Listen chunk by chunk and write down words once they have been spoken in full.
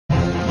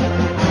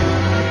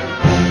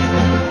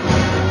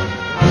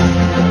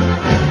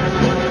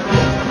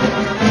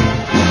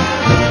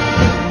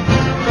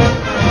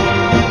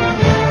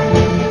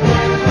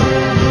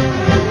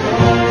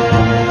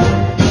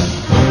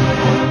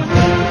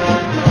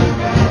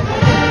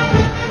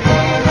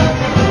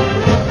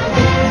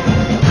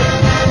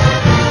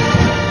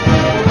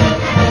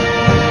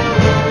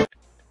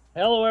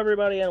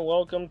everybody, and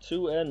welcome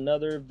to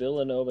another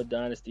Villanova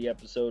Dynasty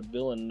episode.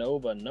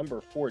 Villanova number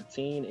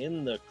 14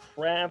 in the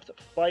Kraft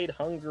Fight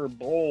Hunger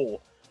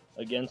Bowl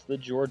against the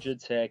Georgia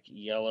Tech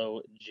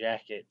Yellow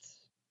Jackets.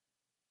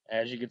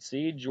 As you can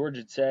see,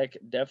 Georgia Tech,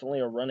 definitely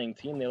a running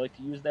team. They like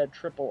to use that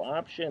triple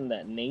option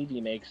that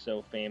Navy makes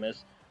so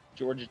famous.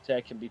 Georgia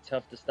Tech can be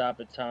tough to stop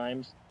at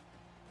times.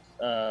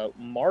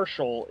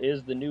 Marshall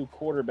is the new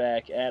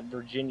quarterback at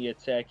Virginia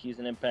Tech. He's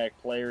an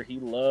impact player. He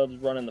loves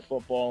running the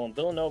football, and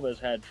Villanova has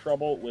had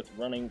trouble with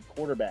running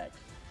quarterbacks.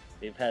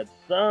 They've had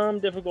some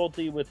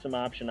difficulty with some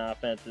option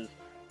offenses,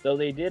 though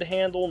they did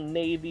handle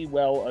Navy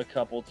well a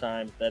couple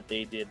times that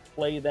they did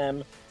play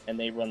them, and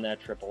they run that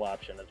triple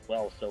option as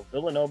well. So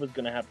Villanova is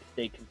going to have to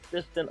stay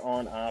consistent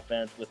on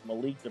offense with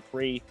Malik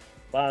Dupree.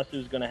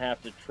 Vasu's going to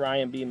have to try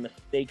and be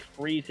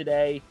mistake-free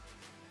today.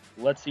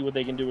 Let's see what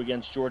they can do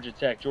against Georgia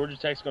Tech. Georgia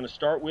Tech's going to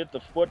start with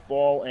the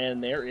football,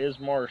 and there is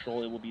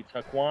Marshall. It will be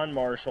Taquan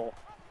Marshall,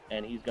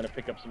 and he's going to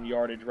pick up some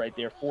yardage right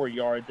there, 4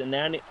 yards. And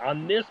then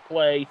on this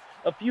play,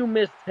 a few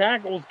missed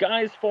tackles,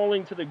 guys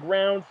falling to the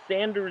ground.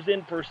 Sanders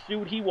in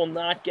pursuit. He will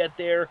not get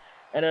there,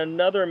 and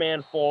another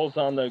man falls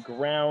on the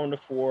ground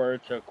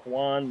for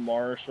Taquan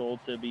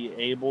Marshall to be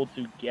able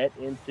to get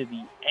into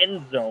the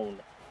end zone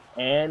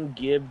and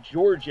give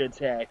Georgia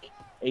Tech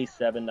a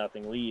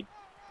 7-0 lead.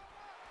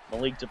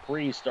 Malik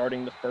Dupree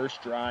starting the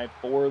first drive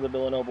for the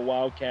Villanova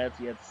Wildcats.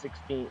 He had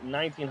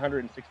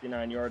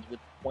 1,969 yards with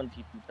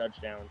 22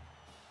 touchdowns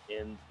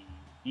in the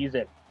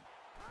season.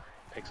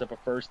 Picks up a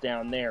first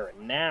down there.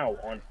 And now,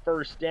 on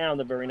first down,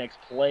 the very next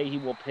play, he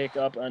will pick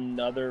up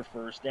another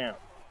first down.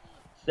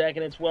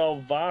 2nd and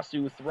 12,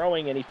 Vasu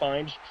throwing, and he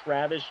finds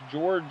Travis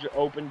George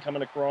open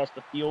coming across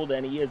the field,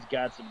 and he has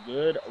got some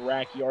good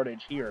rack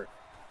yardage here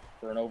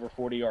for an over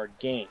 40-yard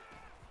gain.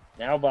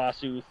 Now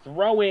Vasu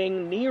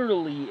throwing,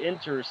 nearly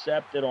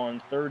intercepted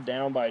on 3rd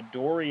down by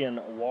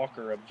Dorian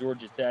Walker of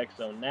Georgia Tech.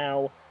 So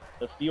now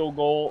the field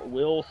goal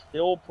will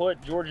still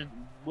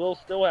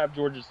have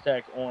Georgia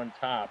Tech on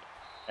top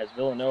as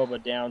Villanova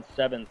down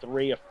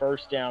 7-3, a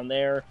first down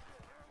there.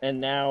 And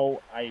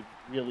now I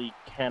really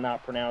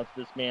cannot pronounce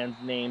this man's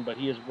name, but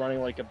he is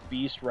running like a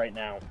beast right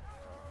now.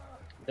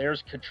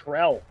 There's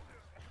Cottrell.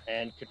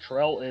 And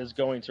Cottrell is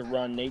going to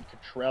run. Nate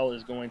Cottrell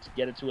is going to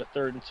get it to a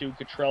 3rd and 2.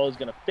 Cottrell is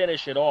going to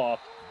finish it off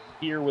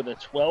here with a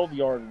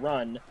 12-yard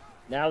run.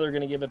 Now they're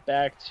going to give it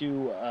back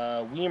to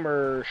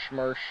Weimer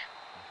Schmersh.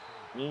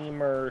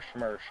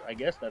 I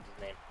guess that's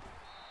his name.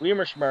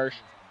 Weimer Schmersh.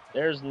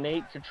 There's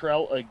Nate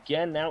Cottrell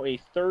again. Now a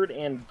 3rd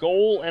and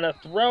goal and a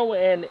throw,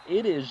 and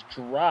it is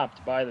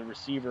dropped by the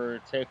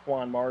receiver.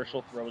 Taquan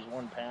Marshall throws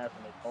one pass,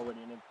 and it's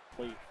already an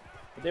incomplete.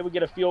 But they would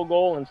get a field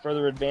goal and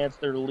further advance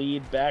their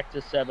lead back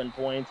to 7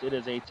 points. It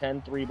is a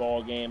 10-3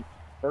 ball game.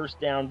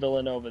 First down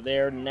Villanova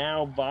there.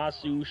 Now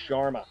Vasu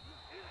Sharma.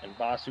 And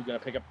Vasu going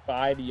to pick up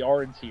 5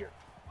 yards here.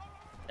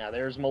 Now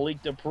there's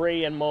Malik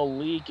Dupree, and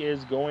Malik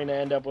is going to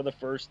end up with a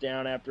first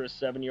down after a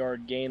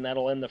 7-yard gain.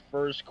 That'll end the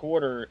first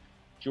quarter.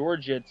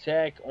 Georgia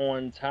Tech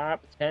on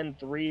top,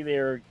 10-3.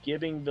 They're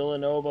giving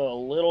Villanova a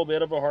little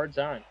bit of a hard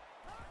time.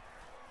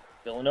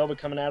 Villanova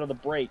coming out of the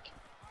break.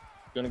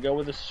 Going to go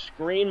with a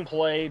screen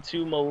play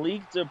to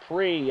Malik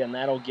Dupree, and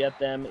that'll get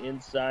them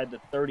inside the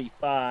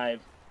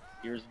 35.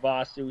 Here's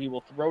Vasu. He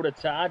will throw to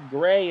Todd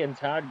Gray, and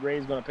Todd Gray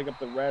is going to pick up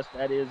the rest.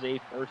 That is a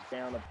first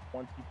down of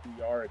 22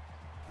 yards.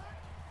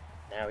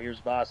 Now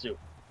here's Vasu.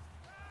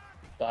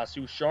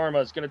 Vasu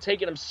Sharma is going to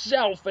take it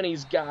himself, and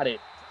he's got it.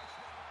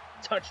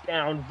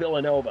 Touchdown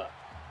Villanova.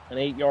 An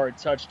 8-yard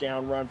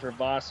touchdown run for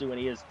Vasu, and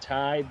he has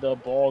tied the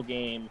ball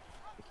game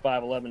with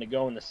 5:11 to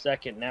go in the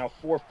second. Now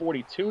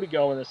 4:42 to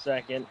go in the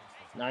second.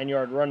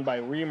 9-yard run by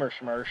Weimer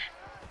Schmersh.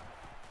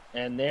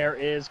 And there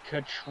is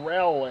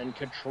Cottrell, and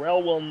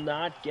Cottrell will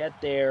not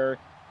get there.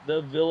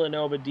 The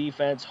Villanova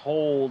defense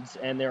holds,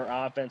 and their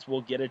offense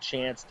will get a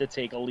chance to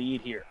take a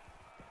lead here.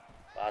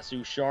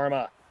 Vasu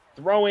Sharma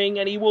throwing,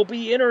 and he will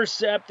be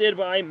intercepted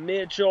by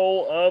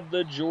Mitchell of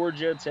the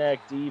Georgia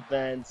Tech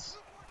defense.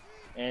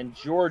 And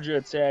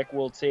Georgia Tech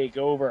will take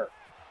over.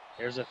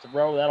 There's a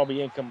throw. That'll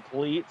be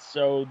incomplete,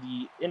 so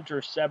the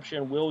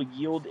interception will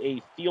yield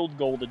a field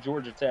goal to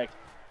Georgia Tech.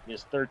 It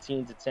is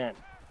 13-10.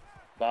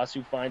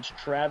 Vasu finds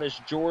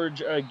Travis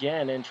George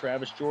again, and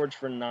Travis George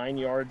for 9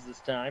 yards this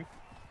time.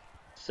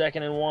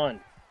 2nd and 1.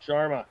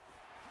 Sharma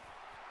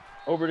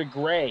over to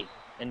Gray,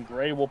 and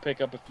Gray will pick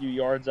up a few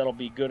yards. That'll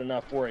be good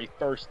enough for a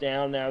first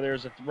down. Now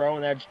there's a throw,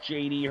 and that's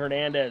J.D.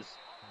 Hernandez.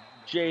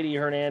 J.D.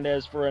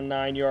 Hernandez for a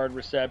 9-yard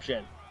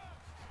reception.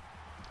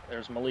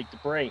 There's Malik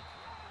Dupree.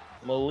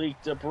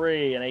 Malik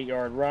Dupree, an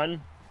 8-yard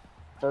run.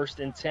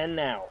 1st and 10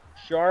 now.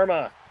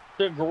 Sharma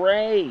to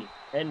Gray,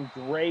 and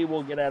Gray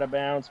will get out of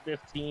bounds.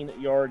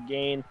 15-yard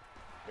gain.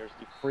 There's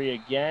Dupree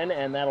again,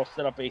 and that'll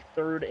set up a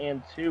 3rd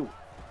and 2.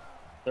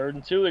 3rd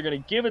and 2, they're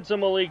going to give it to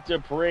Malik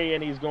Dupree,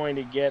 and he's going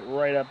to get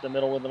right up the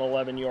middle with an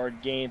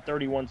 11-yard gain.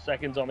 31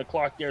 seconds on the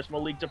clock. There's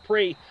Malik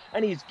Dupree,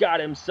 and he's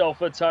got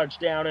himself a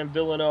touchdown, and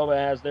Villanova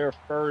has their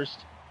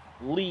first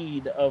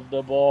lead of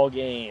the ball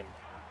game.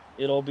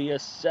 It'll be a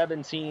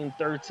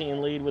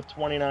 17-13 lead with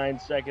 29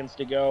 seconds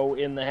to go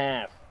in the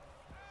half.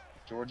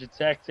 Georgia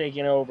Tech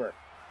taking over.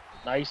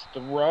 Nice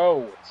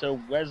throw to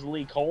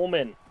Wesley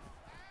Coleman.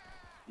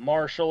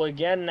 Marshall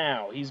again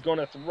now. He's going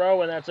to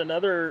throw, and that's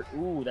another...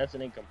 Ooh, that's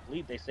an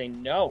incomplete. They say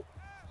no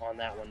on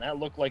that one. That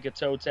looked like a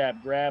toe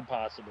tap grab,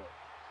 possibly.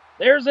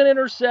 There's an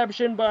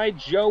interception by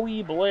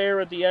Joey Blair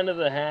at the end of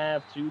the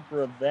half to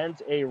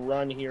prevent a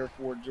run here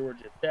for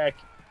Georgia Tech.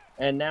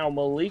 And now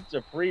Malik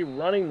Dupree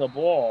running the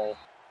ball.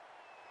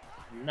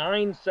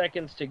 9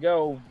 seconds to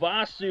go.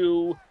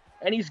 Vasu,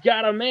 and he's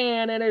got a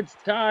man, and it's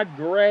Todd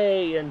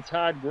Gray. And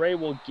Todd Gray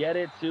will get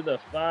it to the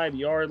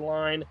 5-yard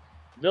line.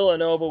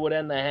 Villanova would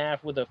end the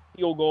half with a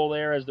field goal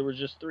there as there was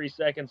just 3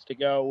 seconds to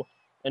go.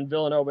 And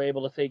Villanova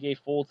able to take a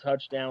full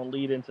touchdown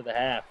lead into the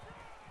half.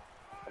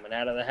 Coming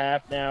out of the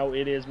half now,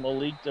 it is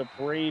Malik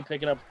Dupree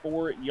picking up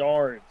 4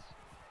 yards.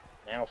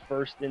 Now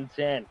 1st and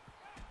 10.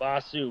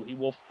 Vasu, he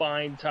will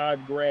find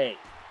Todd Gray.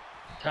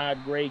 Todd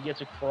Gray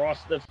gets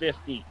across the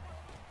 50.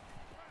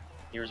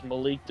 Here's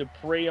Malik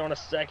Dupree on a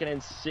 2nd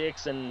and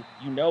 6, and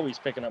you know he's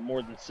picking up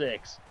more than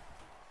 6.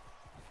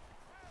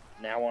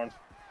 Now on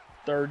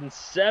 3rd and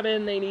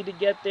 7, they need to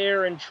get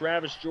there, and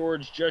Travis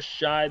George just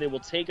shy. They will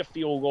take a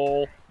field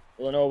goal.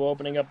 Villanova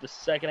opening up the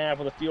second half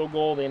with a field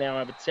goal. They now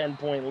have a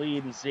 10-point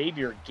lead, and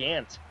Xavier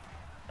Gant,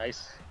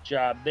 nice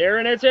job there,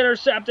 and it's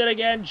intercepted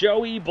again.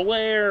 Joey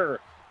Blair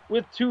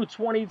with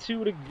 2:22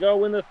 to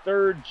go in the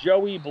third.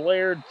 Joey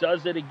Blair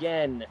does it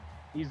again.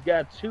 He's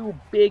got 2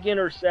 big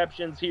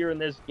interceptions here in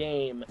this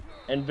game,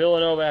 and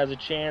Villanova has a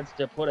chance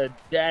to put a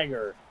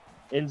dagger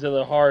into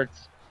the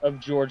hearts of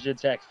Georgia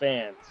Tech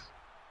fans.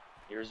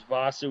 Here's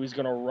Vasu. He's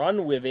going to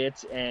run with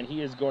it, and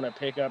he is going to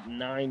pick up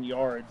 9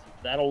 yards.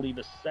 That'll leave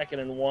a 2nd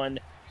and 1.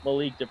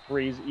 Malik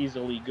Dupree's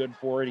easily good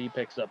for it. He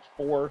picks up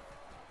 4.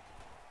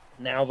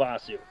 Now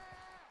Vasu.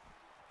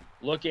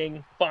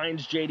 Looking,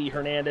 finds J.D.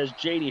 Hernandez.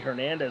 J.D.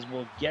 Hernandez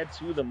will get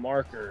to the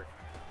marker.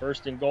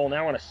 1st and goal.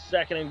 Now on a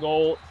 2nd and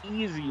goal.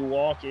 Easy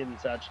walk-in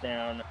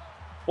touchdown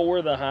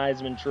for the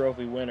Heisman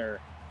Trophy winner,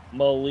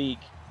 Malik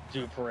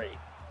Dupree.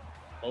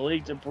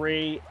 Malik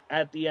Dupree,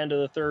 at the end of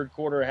the 3rd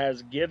quarter,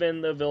 has given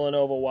the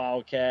Villanova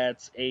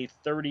Wildcats a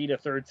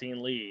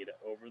 30-13 lead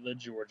over the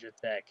Georgia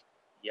Tech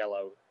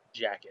Yellow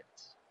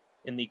Jackets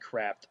in the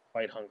Kraft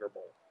Fight Hunger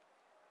Bowl.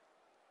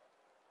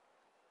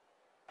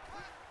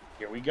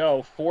 Here we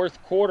go,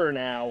 4th quarter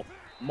now.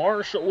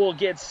 Marshall will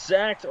get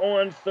sacked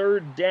on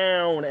 3rd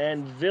down,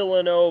 and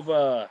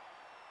Villanova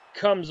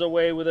comes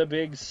away with a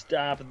big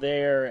stop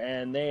there,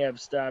 and they have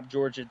stopped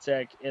Georgia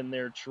Tech in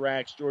their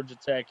tracks. Georgia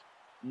Tech,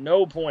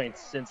 no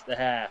points since the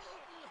half.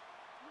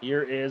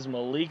 Here is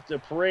Malik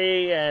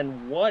Dupree,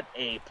 and what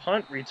a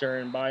punt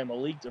return by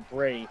Malik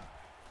Dupree.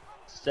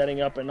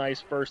 Setting up a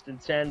nice 1st and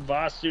 10.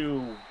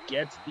 Vasu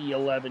gets the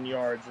 11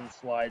 yards and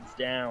slides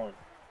down.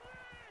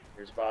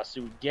 Here's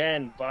Vasu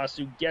again.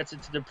 Vasu gets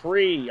it to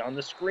Dupree on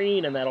the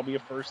screen, and that'll be a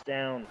 1st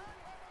down.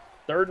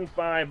 3rd and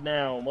 5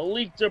 now.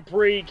 Malik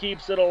Dupree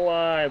keeps it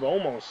alive.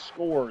 Almost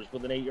scores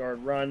with an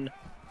 8-yard run.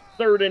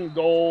 3rd and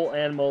goal,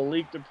 and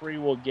Malik Dupree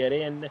will get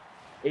in.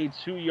 A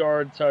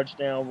 2-yard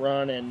touchdown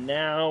run, and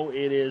now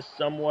it is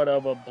somewhat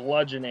of a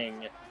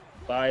bludgeoning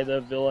by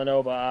the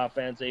Villanova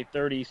offense. A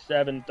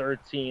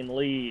 37-13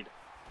 lead.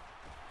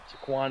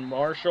 Taquan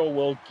Marshall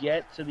will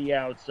get to the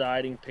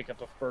outside and pick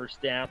up a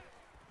 1st down.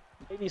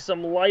 Maybe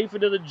some life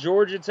into the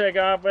Georgia Tech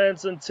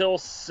offense until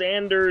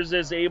Sanders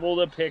is able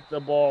to pick the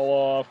ball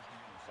off.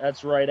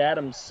 That's right,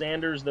 Adam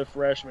Sanders, the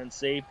freshman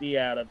safety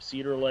out of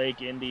Cedar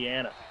Lake,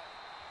 Indiana.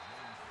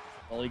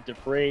 Malik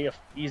Dupree,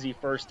 easy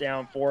 1st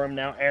down for him.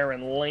 Now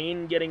Aaron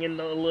Lane getting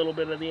into a little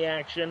bit of the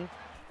action.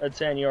 A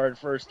 10-yard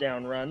 1st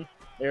down run.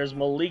 There's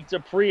Malik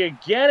Dupree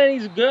again, and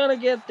he's going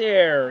to get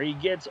there. He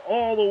gets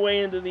all the way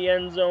into the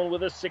end zone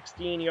with a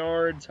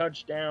 16-yard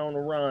touchdown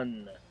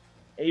run.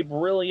 A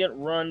brilliant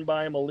run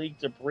by Malik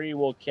Dupree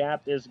will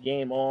cap this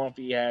game off.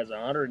 He has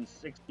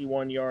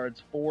 161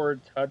 yards, 4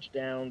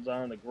 touchdowns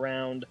on the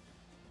ground.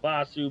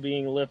 Vasu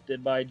being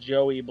lifted by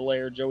Joey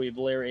Blair. Joey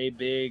Blair, a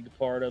big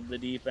part of the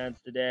defense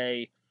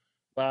today.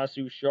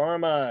 Vasu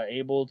Sharma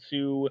able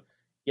to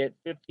get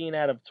 15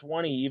 out of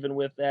 20, even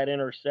with that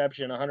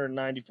interception,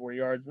 194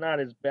 yards. Not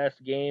his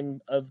best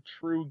game, of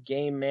true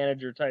game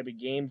manager type of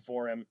game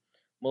for him.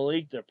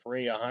 Malik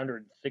Dupree,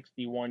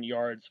 161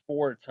 yards,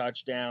 4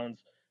 touchdowns.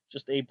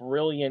 Just a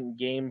brilliant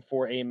game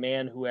for a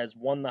man who has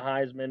won the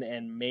Heisman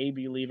and may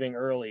be leaving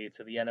early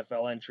to the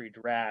NFL entry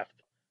draft.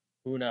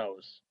 Who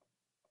knows?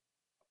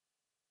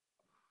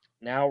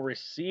 Now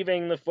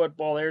receiving the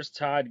football, there's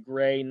Todd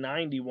Gray,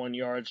 91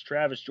 yards.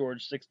 Travis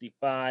George,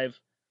 65.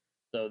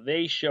 So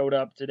they showed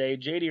up today.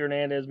 J.D.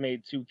 Hernandez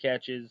made 2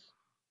 catches.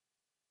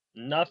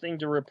 Nothing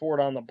to report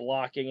on the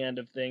blocking end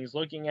of things.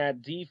 Looking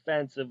at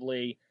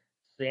defensively,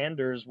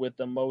 Sanders with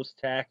the most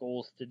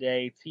tackles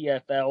today.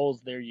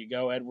 TFLs, there you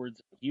go.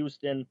 Edwards and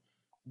Houston.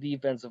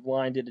 Defensive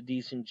line did a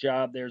decent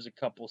job. There's a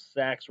couple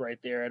sacks right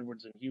there.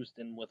 Edwards and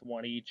Houston with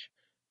 1 each.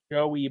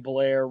 Joey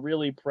Blair,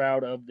 really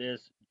proud of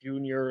this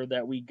junior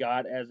that we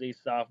got as a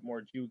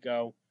sophomore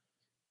JUCO.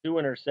 2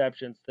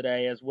 interceptions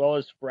today, as well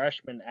as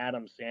freshman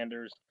Adam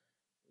Sanders.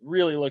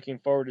 Really looking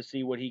forward to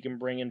see what he can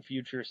bring in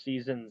future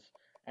seasons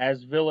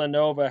as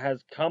Villanova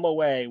has come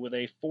away with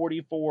a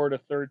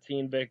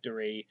 44-13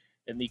 victory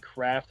in the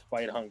Kraft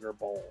Fight Hunger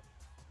Bowl.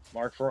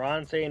 Mark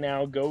Ferrante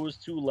now goes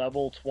to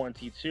level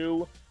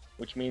 22,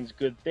 which means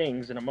good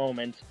things in a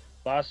moment.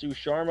 Vasu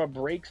Sharma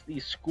breaks the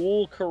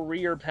school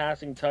career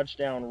passing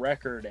touchdown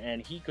record,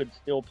 and he could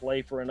still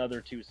play for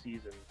another 2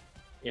 seasons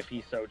if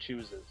he so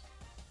chooses.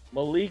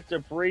 Malik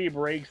Dupree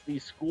breaks the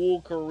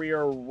school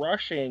career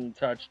rushing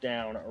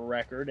touchdown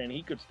record, and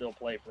he could still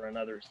play for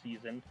another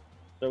season,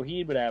 so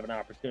he would have an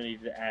opportunity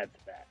to add to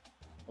that.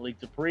 Malik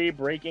Dupree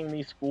breaking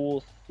the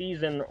school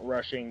season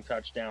rushing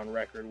touchdown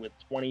record with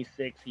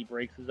 26. He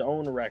breaks his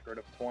own record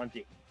of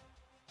 20.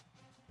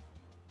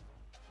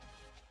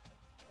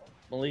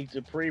 Malik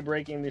Dupree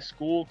breaking the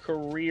school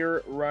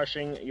career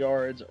rushing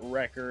yards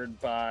record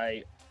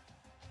by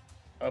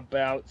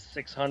about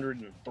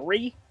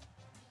 603.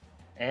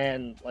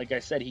 And like I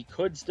said, he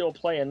could still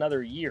play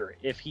another year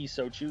if he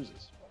so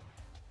chooses.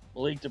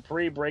 Malik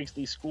Dupree breaks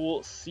the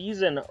school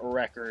season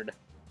record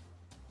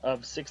of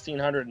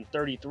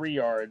 1,633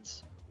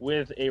 yards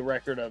with a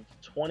record of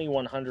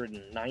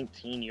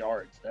 2,119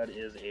 yards. That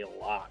is a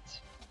lot.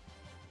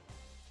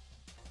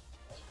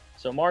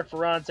 So Mark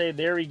Ferrante,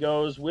 there he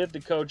goes with the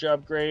coach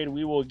upgrade.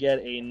 We will get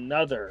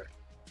another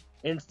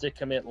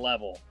insta-commit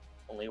level.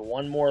 Only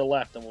one more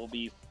left and we'll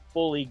be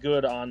fully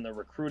good on the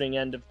recruiting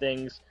end of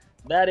things.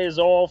 That is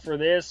all for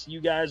this.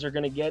 You guys are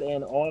going to get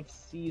an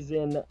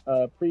off-season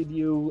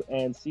preview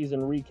and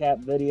season recap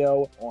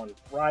video on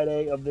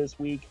Friday of this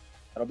week.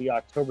 That'll be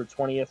October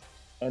 20th.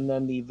 And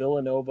then the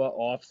Villanova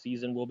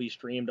off-season will be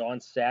streamed on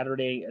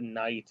Saturday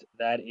night.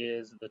 That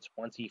is the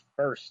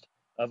 21st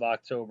of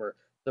October.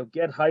 So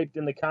get hyped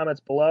in the comments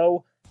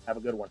below. Have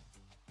a good one.